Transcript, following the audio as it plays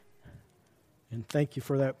And thank you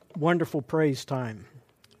for that wonderful praise time.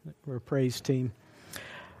 We're a praise team.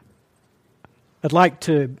 I'd like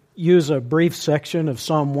to use a brief section of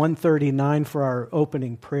Psalm 139 for our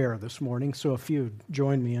opening prayer this morning, so if you'd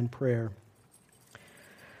join me in prayer.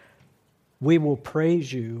 We will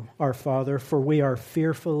praise you, our Father, for we are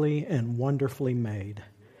fearfully and wonderfully made.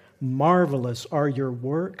 Marvelous are your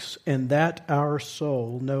works, and that our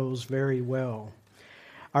soul knows very well.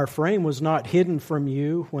 Our frame was not hidden from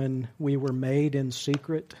you when we were made in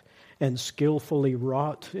secret and skillfully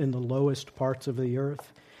wrought in the lowest parts of the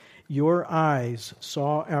earth. Your eyes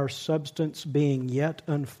saw our substance being yet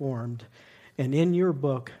unformed, and in your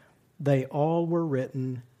book they all were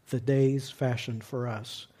written, the days fashioned for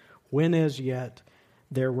us, when as yet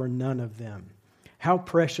there were none of them. How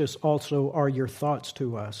precious also are your thoughts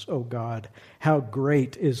to us, O God! How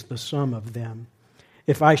great is the sum of them!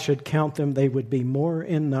 If I should count them, they would be more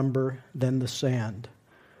in number than the sand.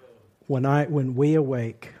 When we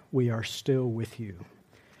awake, we are still with you.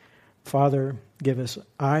 Father, give us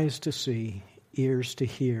eyes to see, ears to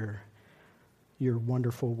hear your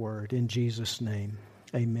wonderful word. In Jesus' name,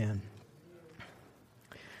 amen.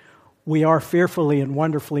 We are fearfully and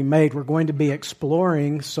wonderfully made. We're going to be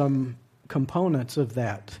exploring some components of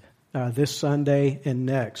that this Sunday and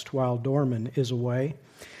next while Dorman is away.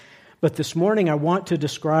 But this morning I want to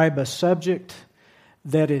describe a subject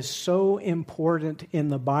that is so important in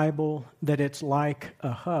the Bible that it's like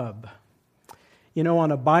a hub. You know,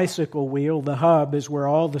 on a bicycle wheel, the hub is where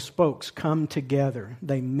all the spokes come together.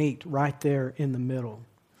 They meet right there in the middle.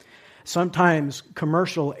 Sometimes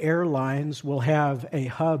commercial airlines will have a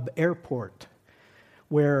hub airport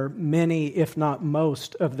where many, if not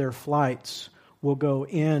most, of their flights will go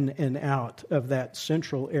in and out of that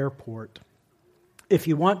central airport. If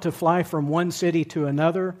you want to fly from one city to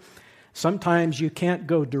another, sometimes you can't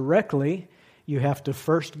go directly. You have to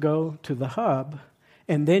first go to the hub,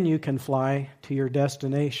 and then you can fly to your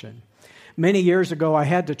destination. Many years ago, I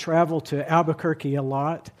had to travel to Albuquerque a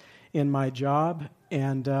lot in my job,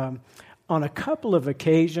 and on a couple of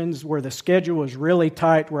occasions where the schedule was really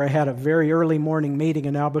tight, where I had a very early morning meeting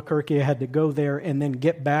in Albuquerque, I had to go there and then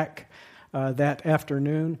get back that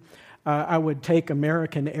afternoon. I would take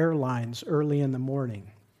American Airlines early in the morning.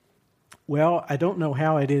 Well, I don't know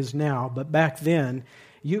how it is now, but back then,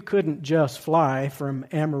 you couldn't just fly from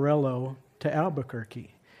Amarillo to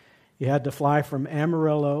Albuquerque. You had to fly from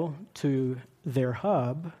Amarillo to their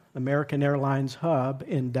hub, American Airlines hub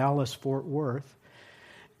in Dallas-Fort Worth.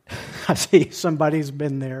 I see somebody's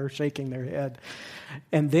been there shaking their head.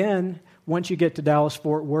 And then, once you get to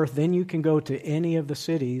Dallas-Fort Worth, then you can go to any of the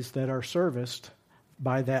cities that are serviced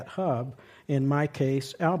by that hub, in my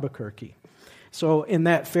case, Albuquerque. So in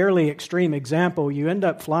that fairly extreme example, you end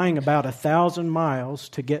up flying about 1,000 miles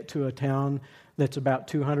to get to a town that's about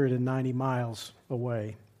 290 miles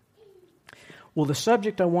away. Well, the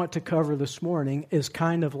subject I want to cover this morning is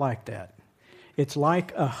kind of like that. It's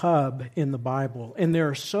like a hub in the Bible. And there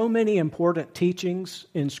are so many important teachings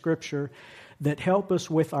in Scripture that help us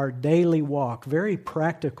with our daily walk, very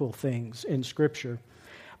practical things in Scripture.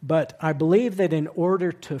 But I believe that in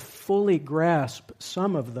order to fully grasp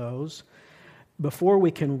some of those, before we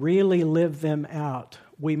can really live them out,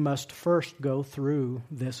 we must first go through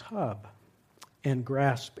this hub and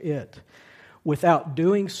grasp it. Without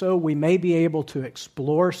doing so, we may be able to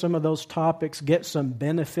explore some of those topics, get some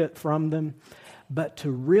benefit from them, but to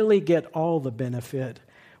really get all the benefit,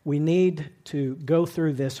 we need to go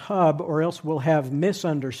through this hub, or else we'll have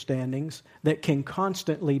misunderstandings that can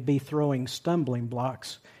constantly be throwing stumbling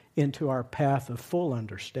blocks into our path of full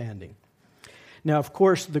understanding. Now, of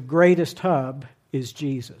course, the greatest hub is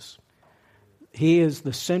Jesus. He is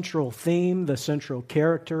the central theme, the central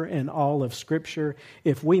character in all of Scripture.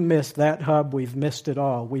 If we miss that hub, we've missed it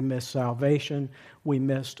all. We missed salvation. We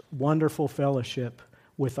missed wonderful fellowship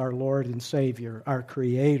with our Lord and Savior, our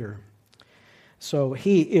Creator. So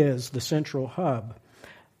He is the central hub.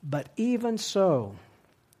 But even so,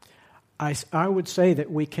 I would say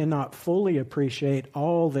that we cannot fully appreciate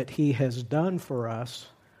all that He has done for us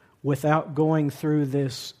without going through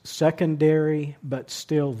this secondary but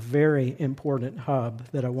still very important hub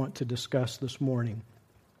that I want to discuss this morning.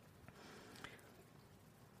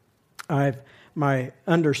 My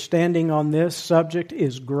understanding on this subject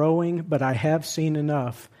is growing, but I have seen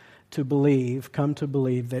enough to come to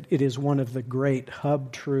believe that it is one of the great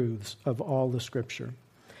hub truths of all the Scripture.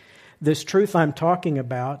 This truth I'm talking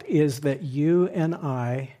about is that you and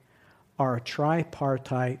I are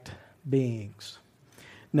tripartite beings.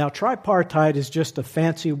 Now, tripartite is just a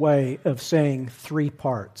fancy way of saying 3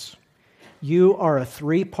 parts. You are a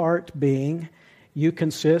 3-part being. You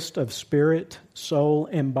consist of spirit, soul,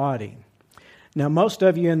 and body. Now, most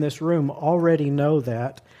of you in this room already know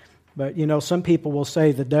that, but some people will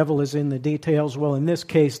say the devil is in the details. Well, in this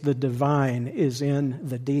case, the divine is in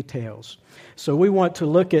the details. So we want to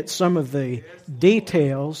look at some of the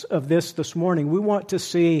details of this morning. We want to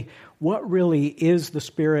see what really is the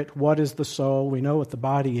spirit, what is the soul. We know what the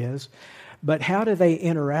body is, but how do they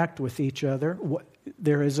interact with each other?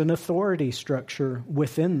 There is an authority structure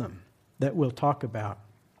within them that we'll talk about.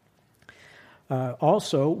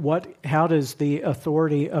 Also, how does the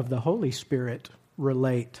authority of the Holy Spirit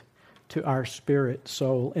relate to our spirit,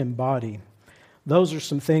 soul, and body? Those are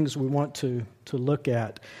some things we want to look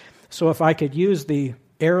at. So if I could use the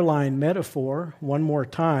airline metaphor one more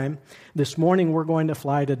time, this morning we're going to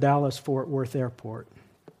fly to Dallas-Fort Worth Airport.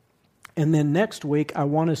 And then next week I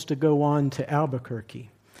want us to go on to Albuquerque.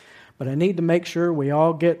 But I need to make sure we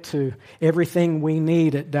all get to everything we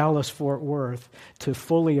need at Dallas-Fort Worth to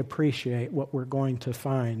fully appreciate what we're going to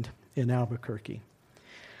find in Albuquerque.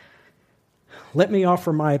 Let me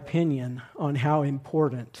offer my opinion on how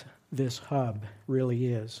important this hub really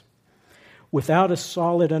is. Without a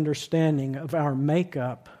solid understanding of our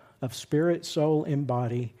makeup of spirit, soul, and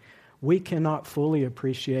body, we cannot fully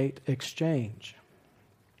appreciate exchange,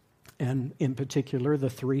 and in particular, the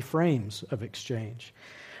three frames of exchange.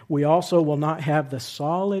 We also will not have the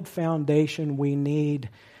solid foundation we need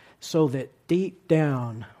so that deep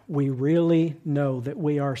down we really know that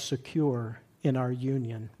we are secure in our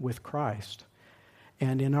union with Christ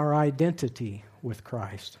and in our identity with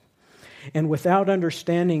Christ. And without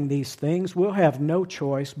understanding these things, we'll have no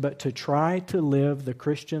choice but to try to live the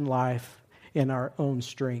Christian life in our own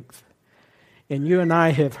strength. And you and I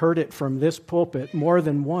have heard it from this pulpit more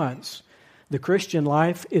than once. The Christian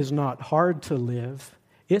life is not hard to live.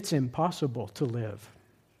 It's impossible to live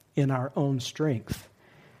in our own strength.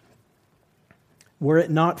 Were it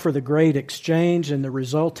not for the great exchange and the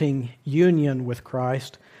resulting union with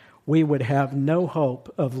Christ, we would have no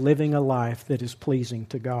hope of living a life that is pleasing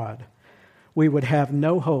to God. We would have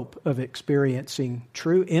no hope of experiencing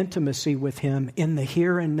true intimacy with Him in the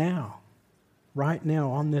here and now, right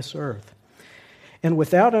now on this earth. And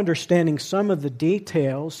without understanding some of the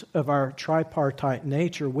details of our tripartite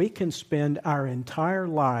nature, we can spend our entire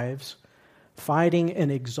lives fighting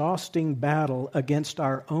an exhausting battle against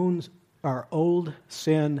our old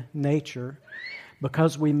sin nature,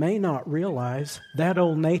 because we may not realize that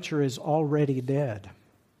old nature is already dead.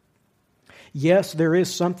 Yes, there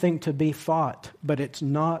is something to be fought, but it's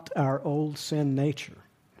not our old sin nature.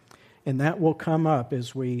 And that will come up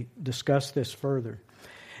as we discuss this further.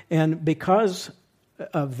 And because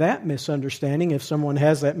of that misunderstanding, if someone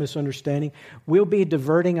has that misunderstanding, we'll be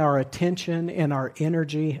diverting our attention and our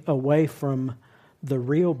energy away from the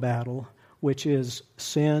real battle, which is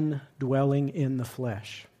sin dwelling in the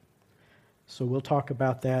flesh. So we'll talk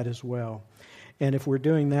about that as well. And if we're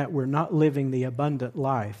doing that, we're not living the abundant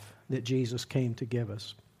life that Jesus came to give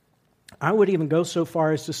us. I would even go so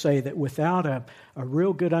far as to say that without a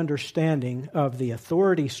real good understanding of the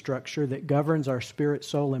authority structure that governs our spirit,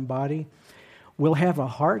 soul, and body, we'll have a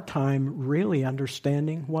hard time really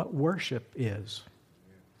understanding what worship is.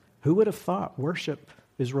 Who would have thought worship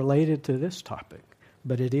is related to this topic?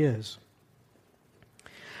 But it is.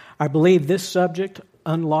 I believe this subject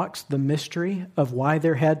unlocks the mystery of why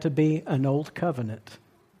there had to be an Old Covenant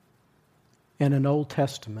and an Old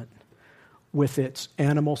Testament with its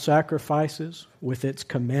animal sacrifices, with its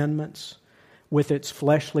commandments, with its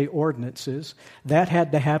fleshly ordinances. That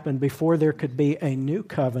had to happen before there could be a new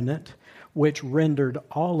covenant which rendered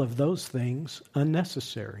all of those things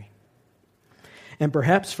unnecessary. And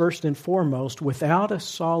perhaps first and foremost, without a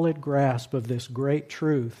solid grasp of this great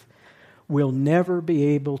truth, we'll never be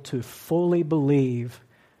able to fully believe,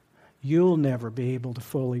 you'll never be able to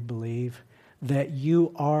fully believe that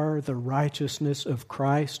you are the righteousness of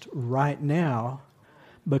Christ right now,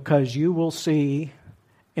 because you will see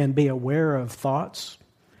and be aware of thoughts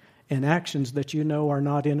and actions that you know are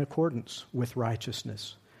not in accordance with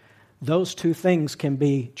righteousness. Those two things can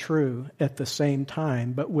be true at the same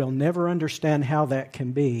time, but we'll never understand how that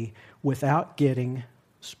can be without getting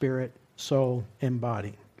spirit, soul, and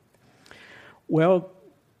body. Well,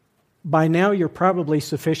 by now you're probably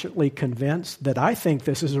sufficiently convinced that I think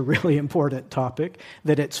this is a really important topic,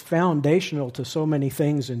 that it's foundational to so many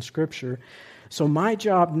things in Scripture. So my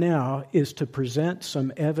job now is to present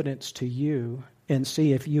some evidence to you and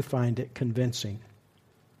see if you find it convincing.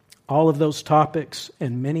 All of those topics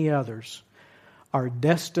and many others are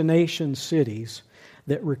destination cities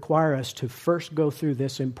that require us to first go through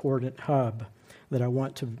this important hub that I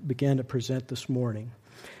want to begin to present this morning.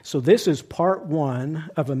 So this is part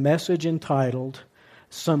one of a message entitled,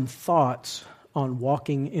 Some Thoughts on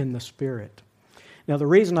Walking in the Spirit. Now, the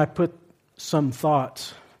reason I put some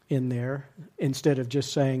thoughts in there, instead of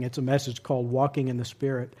just saying it's a message called Walking in the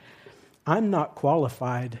Spirit, I'm not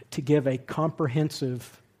qualified to give a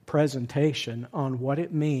comprehensive presentation on what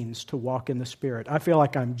it means to walk in the Spirit. I feel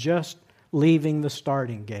like I'm just leaving the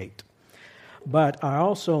starting gate. But I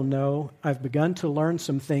also know I've begun to learn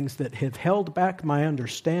some things that have held back my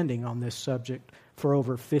understanding on this subject for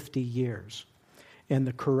over 50 years. And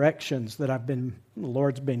the corrections that the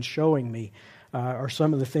Lord's been showing me are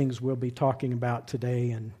some of the things we'll be talking about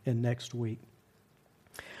today and next week.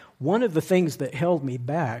 One of the things that held me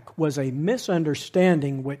back was a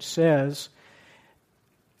misunderstanding which says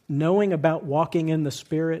knowing about walking in the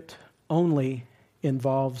Spirit only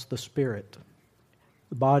involves the Spirit.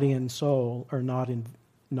 The body and soul are not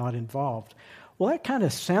involved. Well, that kind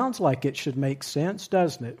of sounds like it should make sense,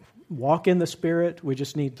 doesn't it? Walk in the Spirit, we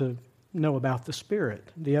just need to know about the Spirit.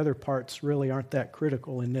 The other parts really aren't that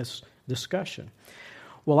critical in this discussion.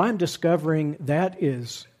 Well, I'm discovering that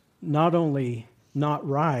is not only not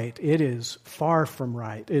right, it is far from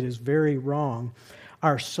right. It is very wrong.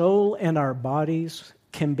 Our soul and our bodies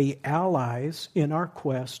can be allies in our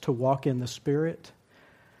quest to walk in the Spirit.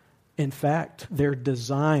 In fact, they're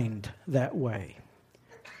designed that way.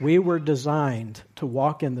 We were designed to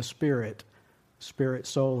walk in the Spirit, spirit,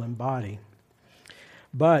 soul, and body.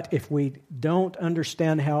 But if we don't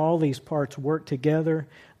understand how all these parts work together,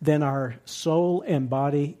 then our soul and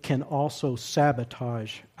body can also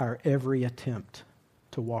sabotage our every attempt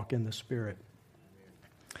to walk in the Spirit.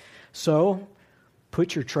 So,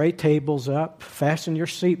 put your tray tables up, fasten your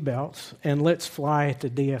seatbelts, and let's fly to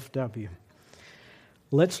DFW.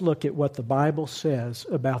 Let's look at what the Bible says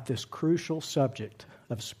about this crucial subject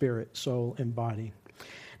of spirit, soul, and body.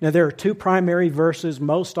 Now, there are two primary verses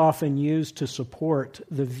most often used to support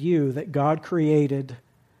the view that God created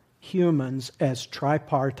humans as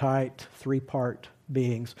tripartite, three-part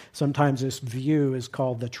beings. Sometimes this view is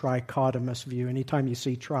called the trichotomous view. Anytime you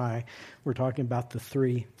see tri, we're talking about the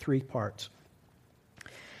three parts.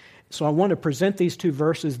 So I want to present these two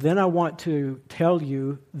verses. Then I want to tell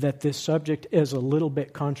you that this subject is a little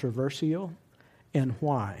bit controversial and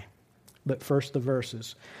why. But first the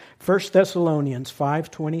verses. 1 Thessalonians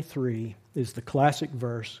 5:23 is the classic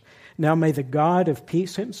verse. Now may the God of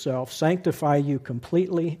peace himself sanctify you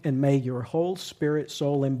completely, and may your whole spirit,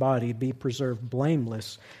 soul, and body be preserved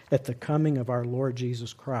blameless at the coming of our Lord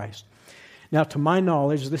Jesus Christ. Now, to my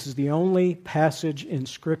knowledge, this is the only passage in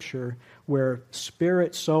Scripture where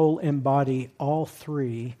spirit, soul, and body, all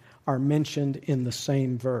three, are mentioned in the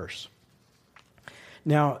same verse.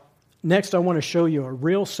 Now, next I want to show you a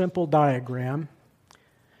real simple diagram.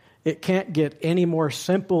 It can't get any more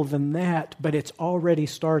simple than that, but it's already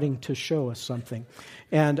starting to show us something.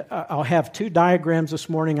 And I'll have two diagrams this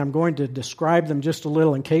morning. I'm going to describe them just a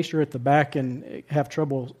little in case you're at the back and have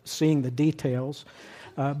trouble seeing the details,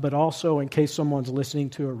 but also in case someone's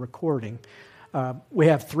listening to a recording. We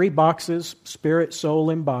have three boxes, spirit,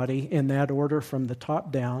 soul, and body, in that order from the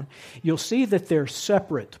top down. You'll see that they're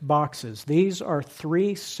separate boxes. These are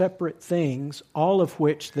three separate things, all of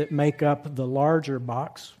which that make up the larger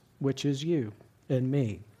box, which is you and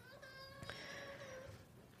me.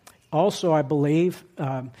 Also, I believe,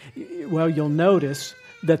 you'll notice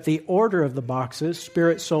that the order of the boxes,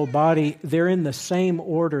 spirit, soul, body, they're in the same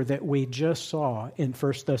order that we just saw in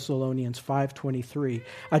 1 Thessalonians 5:23.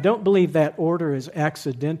 I don't believe that order is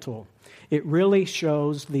accidental. It really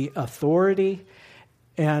shows the authority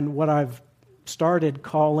and what I've started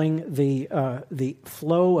calling the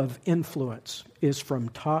flow of influence is from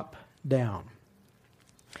top down.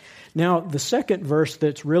 Now, the second verse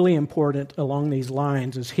that's really important along these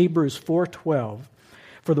lines is Hebrews 4:12.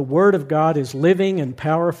 For the word of God is living and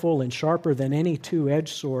powerful and sharper than any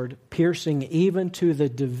two-edged sword, piercing even to the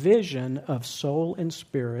division of soul and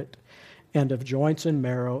spirit and of joints and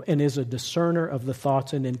marrow, and is a discerner of the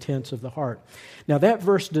thoughts and intents of the heart. Now, that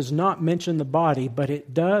verse does not mention the body, but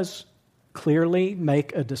it does clearly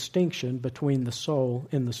make a distinction between the soul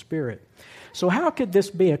and the spirit. So how could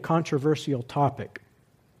this be a controversial topic?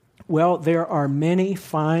 Well, there are many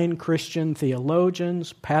fine Christian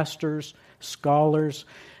theologians, pastors, scholars,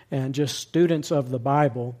 and just students of the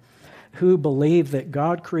Bible who believe that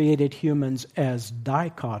God created humans as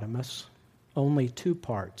dichotomous, only two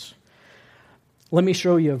parts. Let me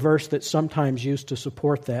show you a verse that's sometimes used to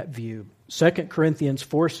support that view. 2 Corinthians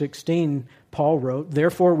 4:16, Paul wrote,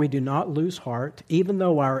 "Therefore we do not lose heart, even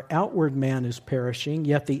though our outward man is perishing,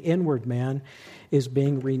 yet the inward man is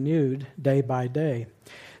being renewed day by day."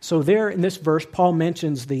 So there in this verse, Paul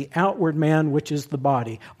mentions the outward man, which is the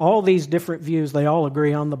body. All these different views, they all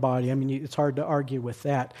agree on the body. I mean, it's hard to argue with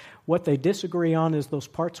that. What they disagree on is those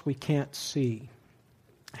parts we can't see.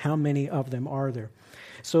 How many of them are there?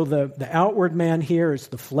 So the outward man here is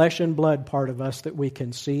the flesh and blood part of us that we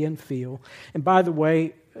can see and feel. And by the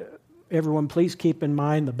way, everyone, please keep in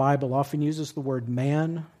mind the Bible often uses the word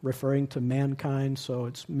man, referring to mankind. So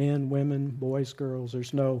it's men, women, boys, girls.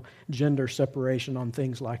 There's no gender separation on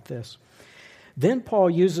things like this. Then Paul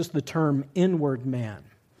uses the term inward man.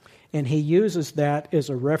 And he uses that as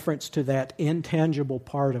a reference to that intangible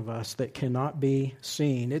part of us that cannot be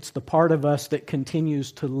seen. It's the part of us that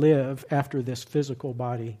continues to live after this physical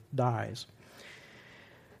body dies.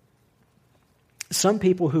 Some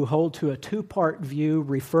people who hold to a two-part view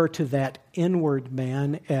refer to that inward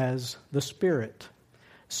man as the spirit.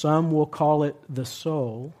 Some will call it the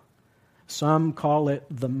soul. Some call it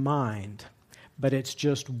the mind. But it's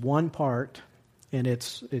just one part, and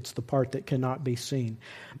it's the part that cannot be seen.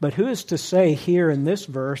 But who is to say here in this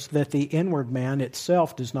verse that the inward man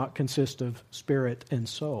itself does not consist of spirit and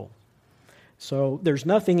soul? So there's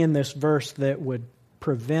nothing in this verse that would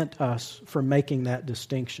prevent us from making that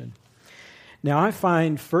distinction. Now I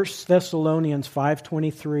find 1 Thessalonians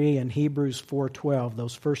 5:23 and Hebrews 4:12,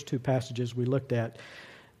 those first two passages we looked at,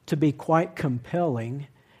 to be quite compelling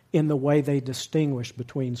in the way they distinguish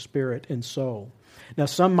between spirit and soul. Now,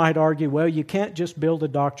 some might argue, well, you can't just build a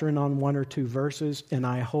doctrine on one or two verses, and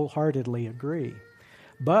I wholeheartedly agree.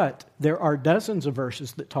 But there are dozens of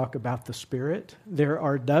verses that talk about the spirit. There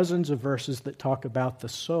are dozens of verses that talk about the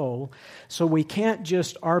soul. So we can't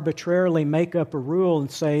just arbitrarily make up a rule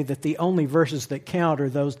and say that the only verses that count are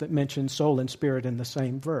those that mention soul and spirit in the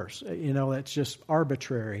same verse. You know, that's just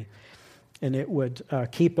arbitrary, and it would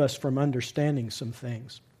keep us from understanding some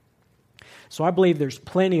things. So I believe there's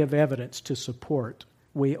plenty of evidence to support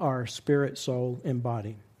we are spirit, soul, and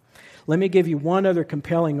body. Let me give you one other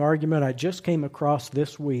compelling argument I just came across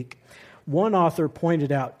this week. One author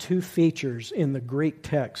pointed out two features in the Greek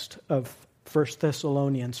text of 1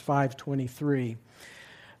 Thessalonians 5:23.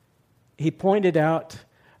 He pointed out,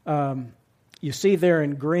 you see there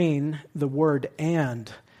in green the word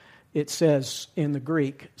and. It says in the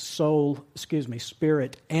Greek,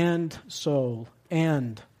 spirit and soul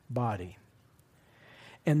and body.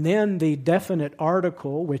 And then the definite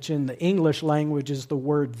article, which in the English language is the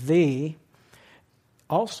word the,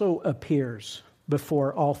 also appears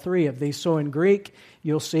before all three of these. So in Greek,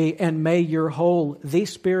 you'll see, and may your whole, the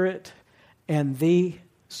spirit and the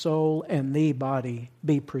soul and the body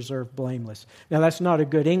be preserved blameless. Now that's not a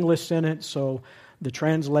good English sentence, so the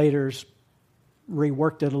translators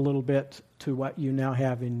reworked it a little bit to what you now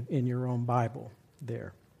have in your own Bible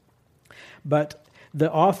there. But the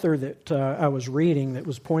author that I was reading that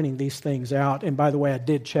was pointing these things out, and by the way, I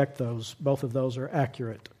did check those. Both of those are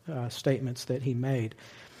accurate statements that he made.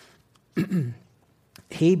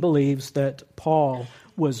 He believes that Paul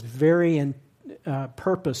was very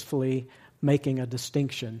purposefully making a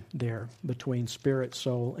distinction there between spirit,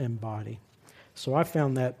 soul, and body. So I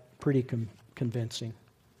found that pretty convincing.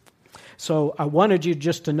 So I wanted you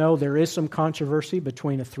just to know there is some controversy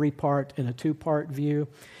between a three-part and a two-part view.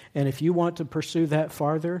 And if you want to pursue that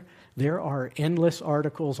farther, there are endless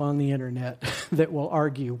articles on the internet that will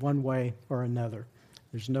argue one way or another.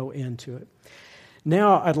 There's no end to it.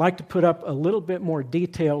 Now I'd like to put up a little bit more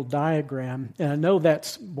detailed diagram. And I know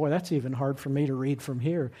that's even hard for me to read from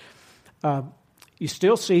here. You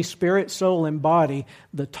still see spirit, soul, and body.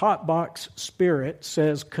 The top box, spirit,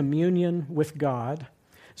 says communion with God.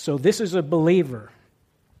 So this is a believer.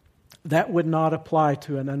 That would not apply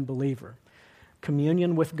to an unbeliever.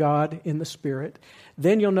 Communion with God in the Spirit.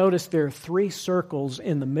 Then you'll notice there are three circles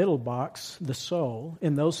in the middle box, the soul,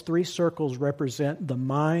 and those three circles represent the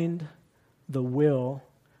mind, the will,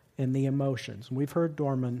 and the emotions. We've heard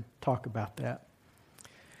Dorman talk about that.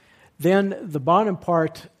 Then the bottom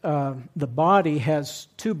part, the body has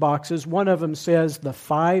two boxes. One of them says the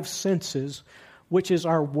five senses, which is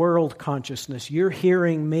our world consciousness. You're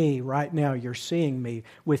hearing me right now. You're seeing me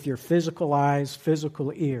with your physical eyes,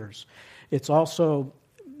 physical ears. It's also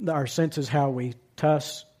our senses, how we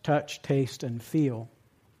touch, taste, and feel.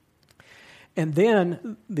 And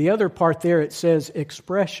then the other part there, it says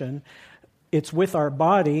expression. It's with our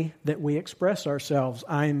body that we express ourselves.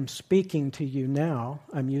 I'm speaking to you now.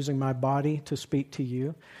 I'm using my body to speak to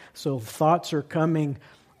you. So thoughts are coming,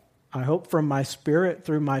 I hope, from my spirit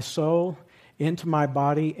through my soul into my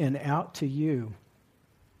body and out to you.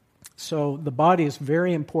 So the body is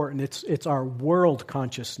very important. It's our world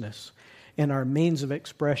consciousness and our means of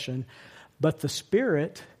expression. But the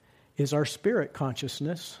spirit is our spirit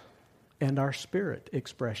consciousness and our spirit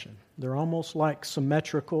expression. They're almost like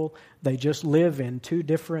symmetrical. They just live in two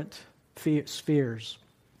different spheres,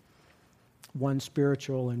 one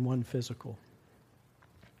spiritual and one physical.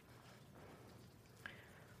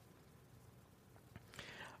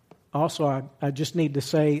 Also, I just need to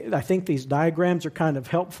say, I think these diagrams are kind of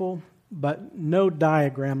helpful, but no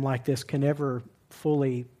diagram like this can ever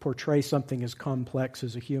fully portray something as complex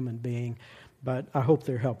as a human being, but I hope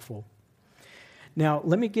they're helpful. Now,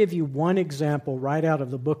 let me give you one example right out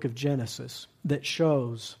of the book of Genesis that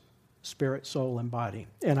shows spirit, soul, and body.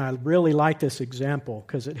 And I really like this example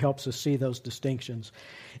because it helps us see those distinctions.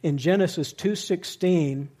 In Genesis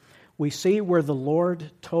 2:16, we see where the Lord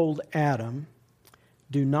told Adam,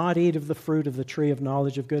 "Do not eat of the fruit of the tree of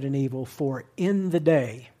knowledge of good and evil, for in the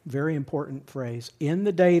day," very important phrase, "in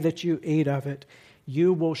the day that you eat of it,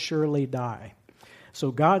 you will surely die."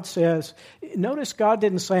 So God says, notice God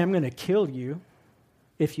didn't say, "I'm going to kill you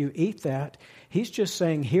if you eat that." He's just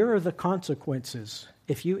saying, here are the consequences.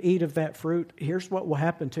 If you eat of that fruit, here's what will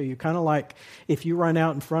happen to you. Kind of like if you run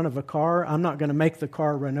out in front of a car, I'm not going to make the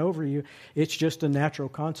car run over you. It's just a natural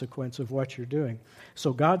consequence of what you're doing.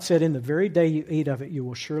 So God said, in the very day you eat of it, you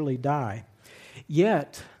will surely die.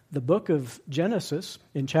 Yet, the book of Genesis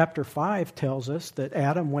in chapter 5 tells us that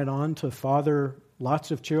Adam went on to father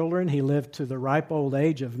lots of children. He lived to the ripe old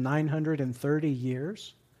age of 930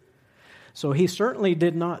 years. So he certainly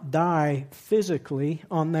did not die physically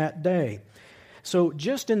on that day. So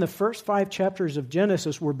just in the first 5 chapters of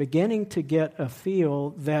Genesis, we're beginning to get a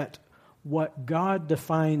feel that what God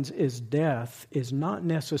defines as death is not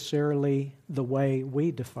necessarily the way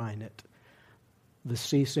we define it. The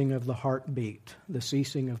ceasing of the heartbeat, the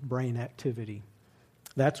ceasing of brain activity.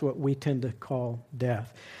 That's what we tend to call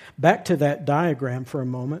death. Back to that diagram for a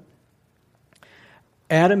moment.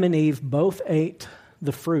 Adam and Eve both ate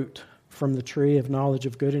the fruit from the tree of knowledge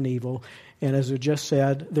of good and evil, and as I just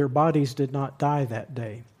said, their bodies did not die that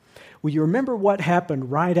day. Well, you remember what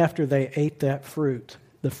happened right after they ate that fruit.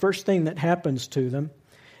 The first thing that happens to them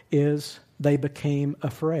is they became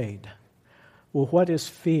afraid. Well, what is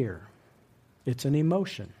fear? It's an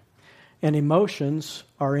emotion. And emotions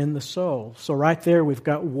are in the soul. So right there we've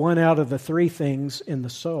got one out of the 3 things in the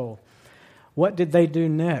soul. What did they do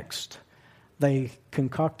next? They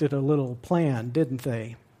concocted a little plan, didn't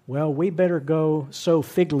they? Well, we better go sew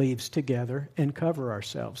fig leaves together and cover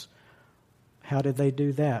ourselves. How did they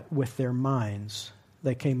do that? With their minds.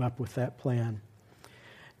 They came up with that plan.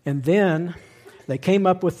 And then they came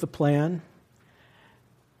up with the plan,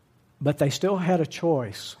 but they still had a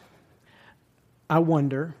choice. I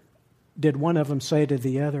wonder, did one of them say to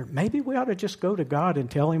the other, maybe we ought to just go to God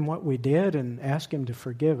and tell Him what we did and ask Him to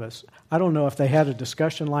forgive us? I don't know if they had a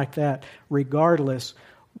discussion like that. Regardless,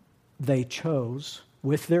 they chose,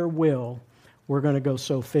 with their will, we're going to go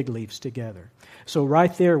sew fig leaves together. So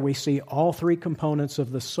right there we see all 3 components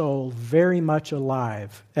of the soul very much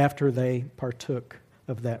alive after they partook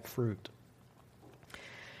of that fruit.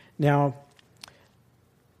 Now,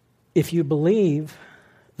 if you believe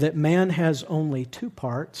that man has only 2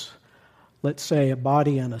 parts, let's say a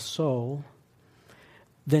body and a soul,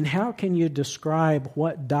 then how can you describe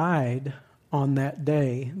what died on that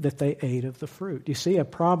day that they ate of the fruit? You see a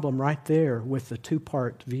problem right there with the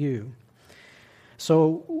 2-part view.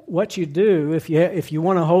 So what you do, if you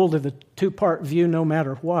want to hold to the 2-part view no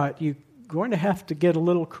matter what, you're going to have to get a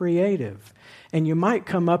little creative. And you might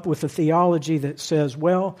come up with a theology that says,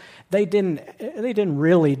 well, they didn't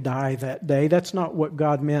really die that day. That's not what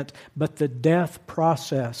God meant. But the death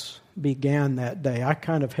process began that day. I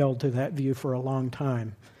kind of held to that view for a long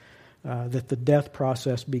time, that the death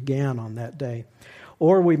process began on that day.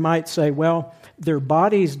 Or we might say, well, their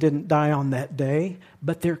bodies didn't die on that day,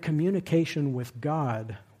 but their communication with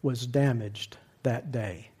God was damaged that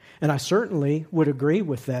day. And I certainly would agree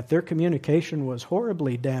with that. Their communication was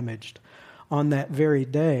horribly damaged on that very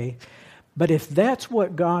day. But if that's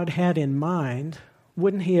what God had in mind,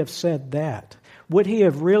 wouldn't He have said that? Would He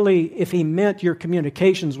have really, if He meant your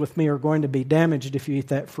communications with me are going to be damaged if you eat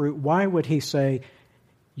that fruit, why would He say,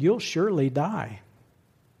 you'll surely die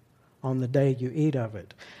on the day you eat of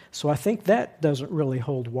it? So I think that doesn't really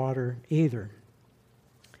hold water either.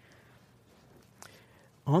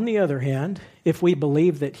 On the other hand, if we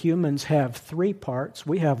believe that humans have 3 parts,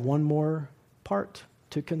 we have one more part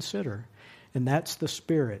to consider, and that's the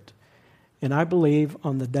spirit. And I believe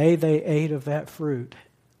on the day they ate of that fruit,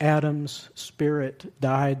 Adam's spirit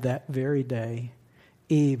died that very day.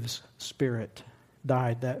 Eve's spirit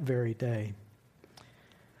died that very day.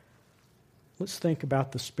 Let's think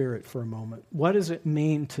about the spirit for a moment. What does it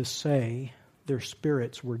mean to say their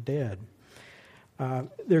spirits were dead?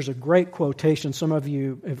 There's a great quotation. Some of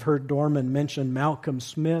you have heard Dorman mention Malcolm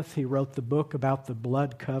Smith. He wrote the book about the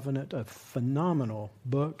blood covenant, a phenomenal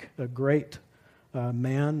book, a great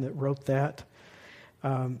man that wrote that.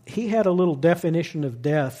 He had a little definition of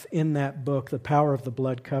death in that book, The Power of the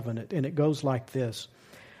Blood Covenant, and it goes like this.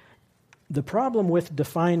 The problem with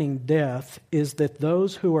defining death is that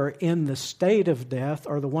those who are in the state of death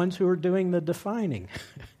are the ones who are doing the defining.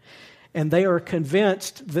 And they are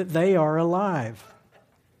convinced that they are alive.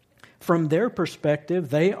 From their perspective,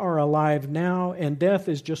 they are alive now, and death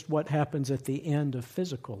is just what happens at the end of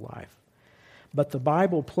physical life. But the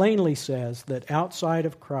Bible plainly says that outside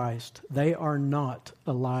of Christ, they are not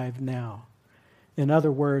alive now. In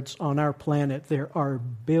other words, on our planet, there are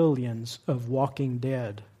billions of walking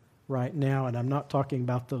dead right now, and I'm not talking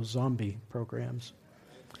about those zombie programs.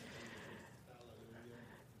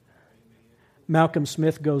 Malcolm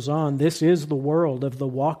Smith goes on, "This is the world of the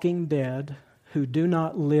walking dead who do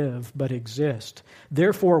not live but exist.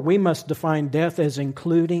 Therefore, we must define death as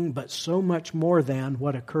including, but so much more than,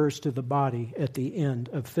 what occurs to the body at the end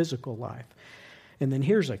of physical life." And then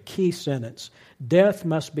here's a key sentence. Death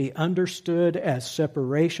must be understood as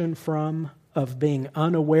separation from, of being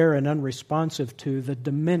unaware and unresponsive to, the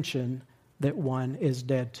dimension that one is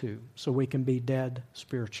dead to. So we can be dead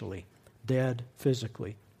spiritually, dead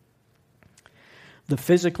physically. The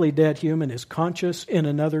physically dead human is conscious in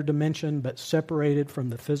another dimension, but separated from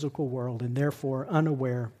the physical world, and therefore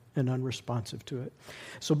unaware and unresponsive to it.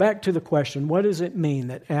 So back to the question, what does it mean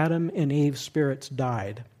that Adam and Eve's spirits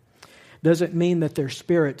died? Does it mean that their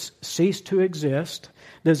spirits ceased to exist?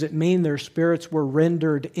 Does it mean their spirits were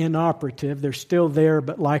rendered inoperative? They're still there,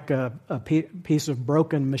 but like a piece of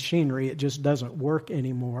broken machinery, it just doesn't work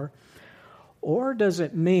anymore. Or does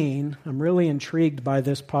it mean, I'm really intrigued by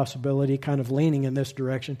this possibility, kind of leaning in this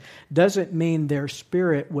direction, does it mean their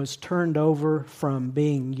spirit was turned over from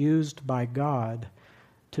being used by God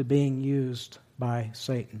to being used by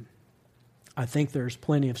Satan? I think there's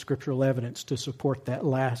plenty of scriptural evidence to support that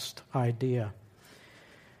last idea.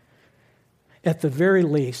 At the very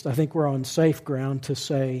least, I think we're on safe ground to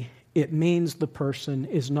say it means the person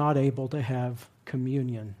is not able to have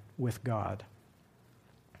communion with God.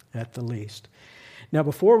 At the least. Now,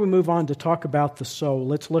 before we move on to talk about the soul,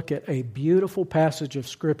 let's look at a beautiful passage of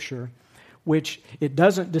Scripture, which it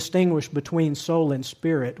doesn't distinguish between soul and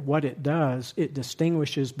spirit. What it does, it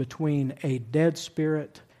distinguishes between a dead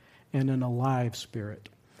spirit and an alive spirit.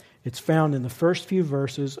 It's found in the first few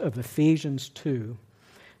verses of Ephesians 2.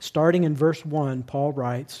 Starting in verse 1, Paul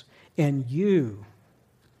writes, "And you,"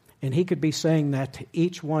 and he could be saying that to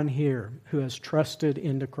each one here who has trusted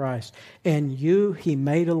into Christ. "And you he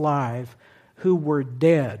made alive who were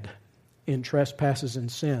dead in trespasses and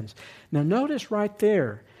sins." Now notice right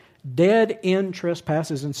there, dead in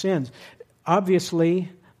trespasses and sins. Obviously,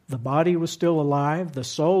 the body was still alive. The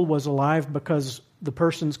soul was alive because the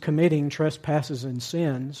person's committing trespasses and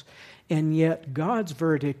sins. And yet God's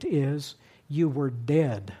verdict is, you were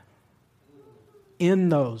dead in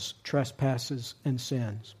those trespasses and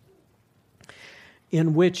sins,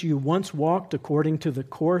 in which you once walked according to the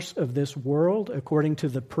course of this world, according to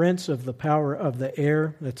the prince of the power of the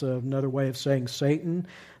air. That's another way of saying Satan,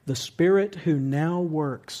 the spirit who now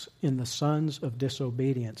works in the sons of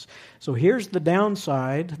disobedience. So here's the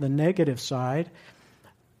downside, the negative side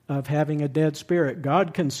of having a dead spirit.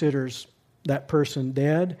 God considers that person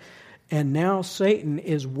dead, and now Satan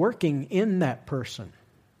is working in that person.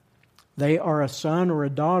 They are a son or a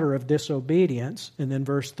daughter of disobedience. And then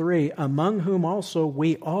verse 3, among whom also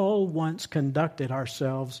we all once conducted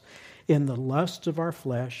ourselves in the lusts of our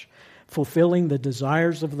flesh, fulfilling the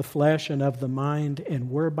desires of the flesh and of the mind,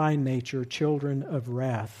 and were by nature children of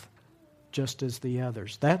wrath, just as the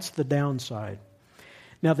others. That's the downside.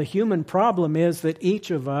 Now, the human problem is that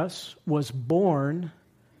each of us was born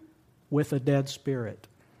with a dead spirit.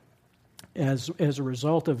 As a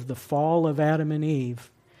result of the fall of Adam and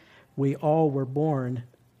Eve, we all were born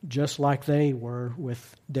just like they were,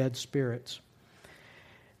 with dead spirits.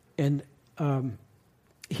 And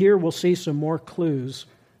here we'll see some more clues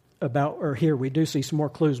about, or here we do see some more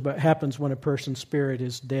clues about what happens when a person's spirit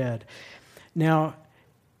is dead. Now,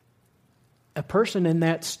 a person in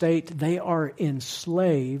that state, they are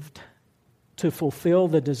enslaved to fulfill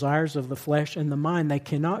the desires of the flesh and the mind. They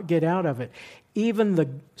cannot get out of it. Even the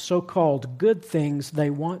so-called good things they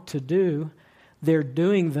want to do, they're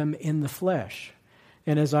doing them in the flesh.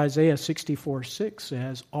 And as Isaiah 64:6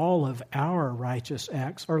 says, all of our righteous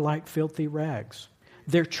acts are like filthy rags.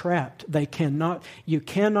 They're trapped. You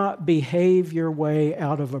cannot behave your way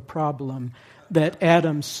out of a problem that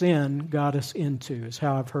Adam's sin got us into, is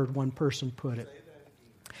how I've heard one person put it.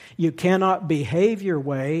 You cannot behave your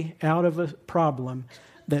way out of a problem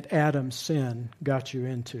that Adam's sin got you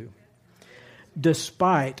into.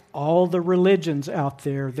 Despite all the religions out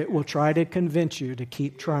there that will try to convince you to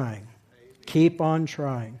keep trying. Keep on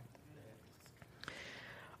trying.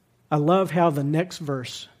 I love how the next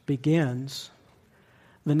verse begins.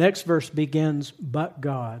 The next verse begins, but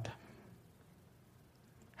God.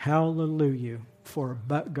 Hallelujah for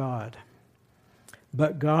but God.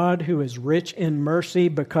 But God, who is rich in mercy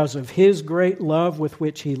because of His great love with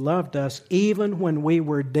which He loved us, even when we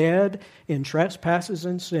were dead in trespasses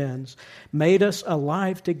and sins, made us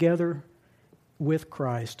alive together with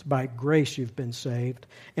Christ. By grace you've been saved,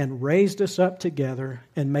 and raised us up together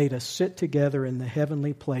and made us sit together in the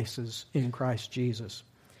heavenly places in Christ Jesus.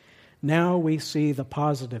 Now we see the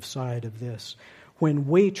positive side of this. When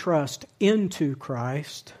we trust into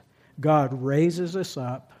Christ, God raises us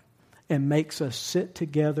up and makes us sit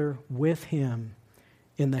together with Him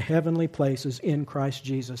in the heavenly places in Christ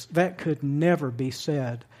Jesus. That could never be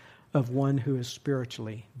said of one who is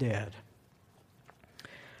spiritually dead.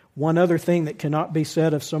 One other thing that cannot be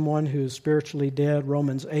said of someone who is spiritually dead,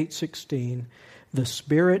 Romans 8:16, the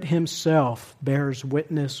Spirit Himself bears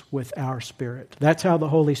witness with our spirit. That's how the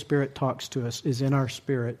Holy Spirit talks to us, is in our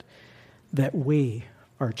spirit, that we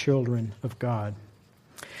are children of God.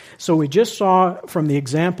 So we just saw from the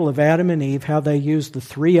example of Adam and Eve how they used the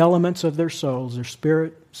three elements of their souls, their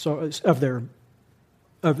spirit, of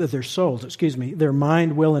their souls, their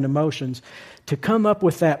mind, will, and emotions, to come up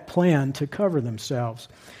with that plan to cover themselves.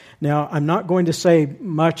 Now, I'm not going to say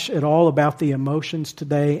much at all about the emotions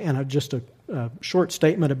today, and just a short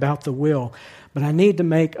statement about the will, but I need to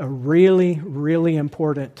make a really, really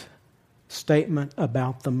important statement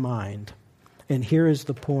about the mind. And here is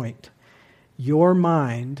the point. Your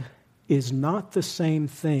mind is not the same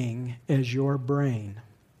thing as your brain.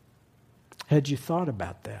 Had you thought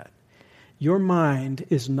about that? Your mind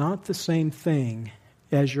is not the same thing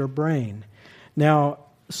as your brain. Now,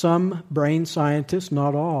 some brain scientists,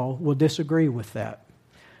 not all, will disagree with that.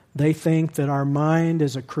 They think that our mind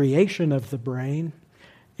is a creation of the brain,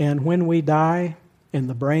 and when we die and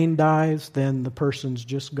the brain dies, then the person's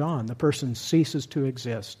just gone. The person ceases to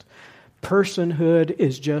exist. Personhood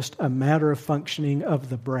is just a matter of functioning of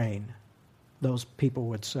the brain, those people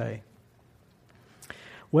would say.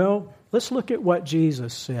 Well, let's look at what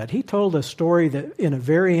Jesus said. He told a story that in a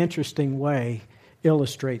very interesting way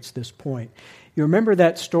illustrates this point. You remember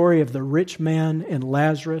that story of the rich man and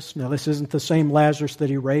Lazarus? Now, this isn't the same Lazarus that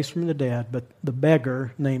He raised from the dead, but the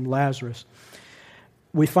beggar named Lazarus.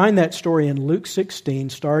 We find that story in Luke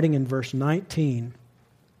 16, starting in verse 19.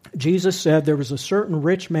 Jesus said, there was a certain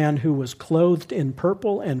rich man who was clothed in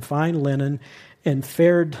purple and fine linen and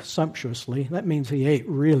fared sumptuously. That means he ate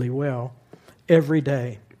really well every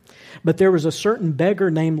day. But there was a certain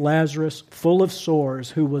beggar named Lazarus, full of sores,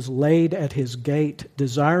 who was laid at his gate,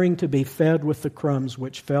 desiring to be fed with the crumbs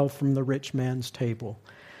which fell from the rich man's table.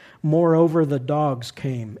 Moreover, the dogs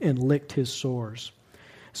came and licked his sores.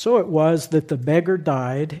 So it was that the beggar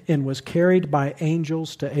died and was carried by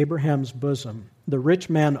angels to Abraham's bosom. The rich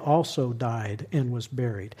man also died and was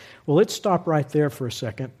buried. Well, let's stop right there for a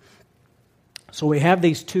second. So we have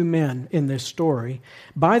these two men in this story.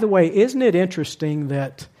 By the way, isn't it interesting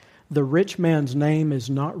that the rich man's name is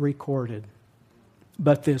not recorded,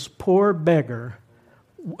 but this poor beggar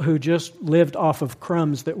who just lived off of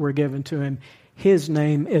crumbs that were given to him, his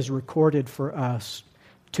name is recorded for us.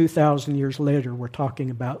 2,000 years later, we're talking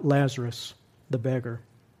about Lazarus, the beggar.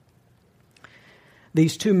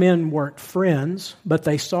 These two men weren't friends, but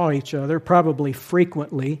they saw each other probably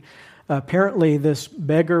frequently. Apparently, this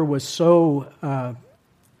beggar was so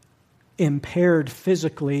impaired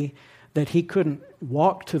physically that he couldn't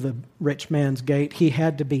walk to the rich man's gate. He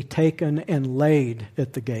had to be taken and laid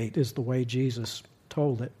at the gate, is the way Jesus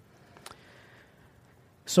told it.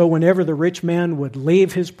 So whenever the rich man would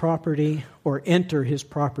leave his property or enter his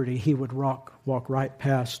property, he would walk right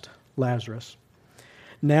past Lazarus.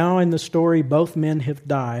 Now in the story, both men have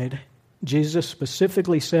died. Jesus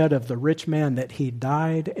specifically said of the rich man that he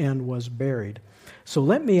died and was buried. So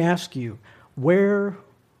let me ask you, where,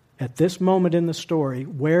 at this moment in the story,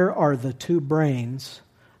 where are the two brains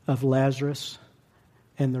of Lazarus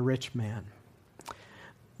and the rich man?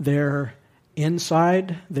 They're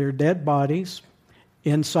inside their dead bodies,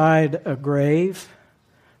 inside a grave,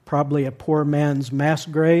 probably a poor man's mass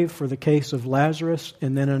grave for the case of Lazarus,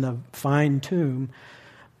 and then in a fine tomb.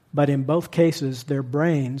 But in both cases, their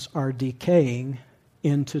brains are decaying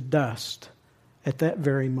into dust at that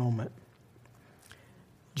very moment.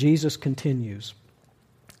 Jesus continues,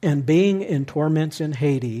 and being in torments in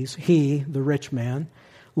Hades, he, the rich man,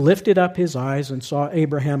 lifted up his eyes and saw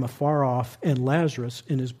Abraham afar off and Lazarus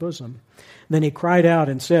in his bosom. Then he cried out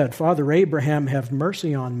and said, Father Abraham, have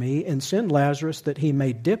mercy on me, and send Lazarus that he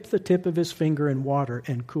may dip the tip of his finger in water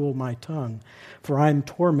and cool my tongue, for I am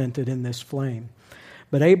tormented in this flame.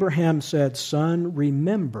 But Abraham said, Son,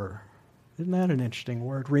 remember, Isn't that an interesting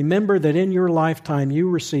word? Remember that in your lifetime you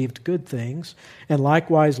received good things, and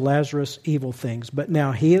likewise Lazarus evil things. But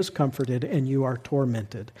now he is comforted, and you are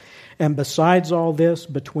tormented. And besides all this,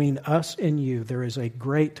 between us and you there is a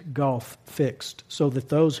great gulf fixed, so that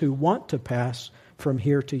those who want to pass from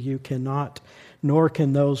here to you cannot, nor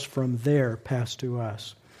can those from there pass to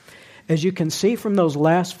us. As you can see from those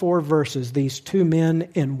last 4 verses, these two men,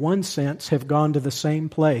 in one sense, have gone to the same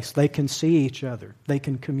place. They can see each other. They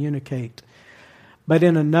can communicate. But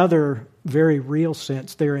in another very real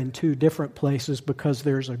sense, they're in 2 different places because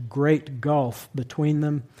there's a great gulf between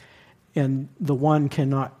them, and the one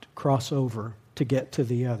cannot cross over to get to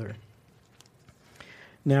the other.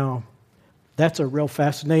 Now, that's a real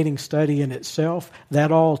fascinating study in itself.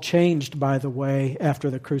 That all changed, by the way,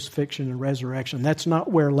 after the crucifixion and resurrection. That's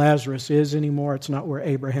not where Lazarus is anymore. It's not where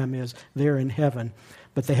Abraham is. They're in heaven.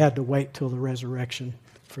 But they had to wait till the resurrection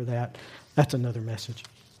for that. That's another message.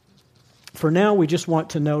 For now, we just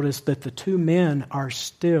want to notice that the 2 men are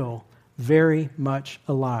still very much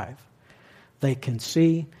alive. They can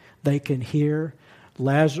see, they can hear.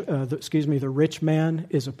 The rich man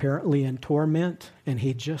is apparently in torment, and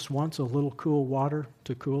he just wants a little cool water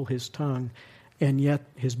to cool his tongue, and yet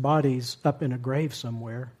his body's up in a grave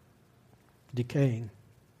somewhere, decaying.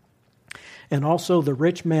 And also the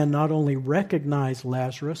rich man not only recognized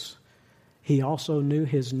Lazarus, he also knew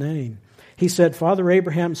his name. He said, "Father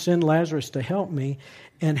Abraham, send Lazarus to help me."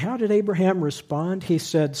 And how did Abraham respond? He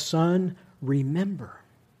said, "Son, remember."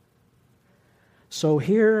 So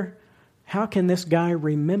here, how can this guy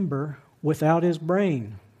remember without his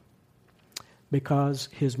brain? Because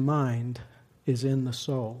his mind is in the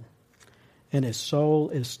soul, and his soul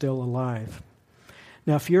is still alive.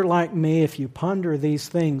 Now, if you're like me, if you ponder these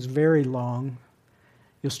things very long,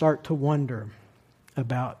 you'll start to wonder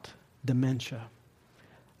about dementia,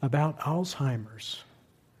 about Alzheimer's.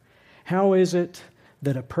 How is it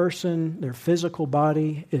that a person, their physical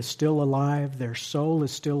body is still alive, their soul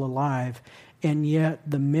is still alive, and yet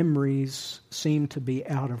the memories seem to be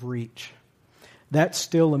out of reach? That's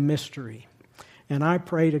still a mystery. And I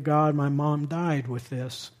pray to God, my mom died with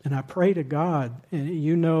this, and I pray to God, and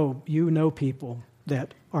you know people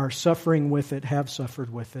that are suffering with it, have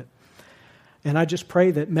suffered with it. And I just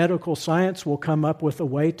pray that medical science will come up with a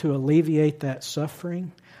way to alleviate that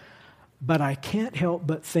suffering. But I can't help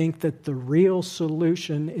but think that the real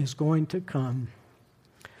solution is going to come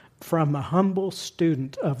from a humble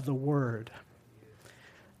student of the Word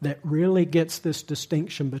that really gets this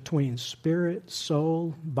distinction between spirit,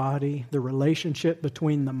 soul, body, the relationship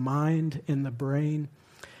between the mind and the brain.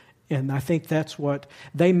 And I think that's what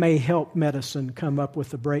they may help medicine come up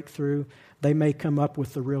with a breakthrough. They may come up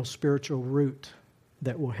with the real spiritual root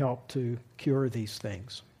that will help to cure these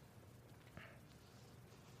things.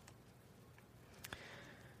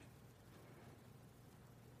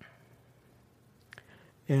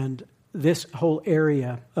 And this whole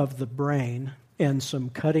area of the brain and some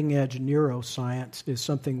cutting-edge neuroscience is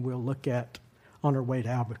something we'll look at on our way to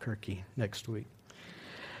Albuquerque next week.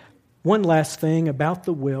 One last thing about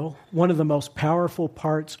the will. One of the most powerful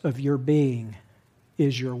parts of your being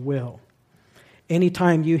is your will.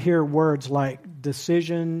 Anytime you hear words like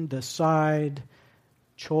decision, decide,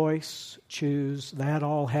 choice, choose, that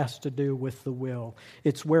all has to do with the will.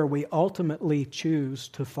 It's where we ultimately choose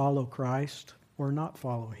to follow Christ or not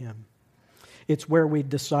follow Him. It's where we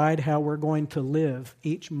decide how we're going to live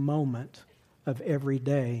each moment of every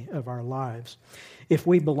day of our lives. If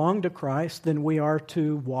we belong to Christ, then we are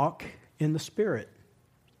to walk in the Spirit.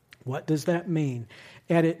 What does that mean?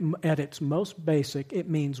 At its most basic, it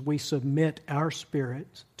means we submit our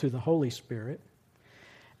spirit to the Holy Spirit,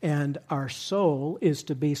 and our soul is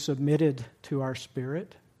to be submitted to our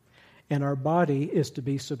spirit, and our body is to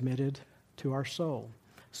be submitted to our soul.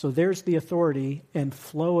 So there's the authority and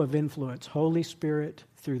flow of influence, Holy Spirit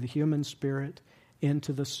through the human spirit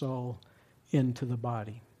into the soul, into the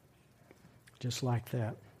body. Just like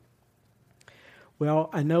that. Well,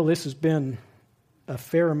 I know this has been a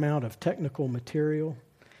fair amount of technical material,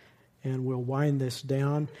 and we'll wind this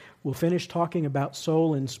down. We'll finish talking about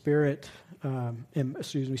soul and spirit,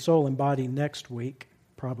 soul and body next week,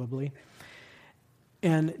 probably.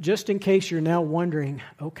 And just in case you're now wondering,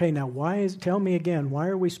 okay, now tell me again, why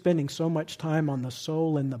are we spending so much time on the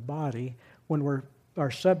soul and the body when our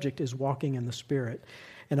subject is walking in the Spirit?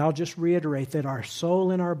 And I'll just reiterate that our soul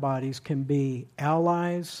and our bodies can be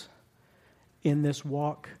allies in this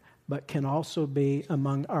walk, but can also be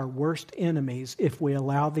among our worst enemies if we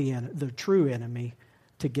allow the true enemy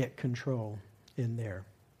to get control in there.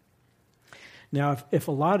 Now, if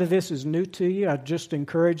a lot of this is new to you, I'd just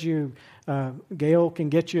encourage you, Gail can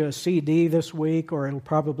get you a CD this week, or it'll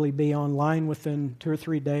probably be online within 2 or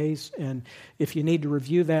 3 days. And if you need to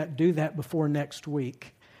review that, do that before next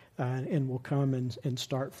week, and we'll come and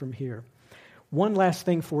start from here. One last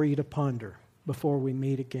thing for you to ponder before we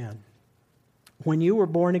meet again. When you were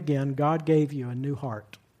born again, God gave you a new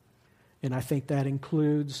heart. And I think that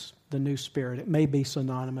includes the new spirit. It may be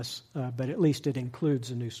synonymous, but at least it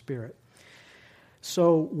includes a new spirit.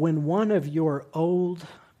 So when one of your old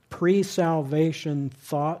pre-salvation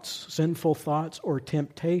thoughts, sinful thoughts, or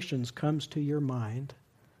temptations comes to your mind,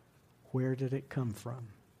 where did it come from?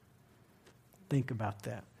 Think about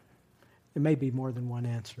that. There may be more than one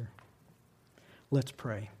answer. Let's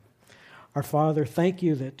pray. Our Father, thank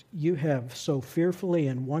you that you have so fearfully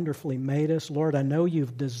and wonderfully made us. Lord, I know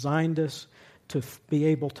you've designed us to be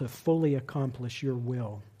able to fully accomplish your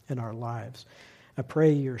will in our lives. I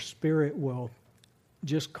pray your Spirit will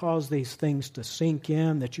just cause these things to sink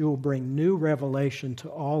in, that you will bring new revelation to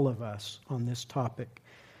all of us on this topic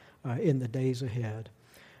in the days ahead.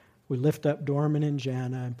 We lift up Dorman and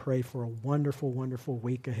Jana and pray for a wonderful, wonderful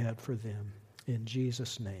week ahead for them. In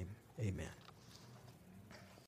Jesus' name, amen.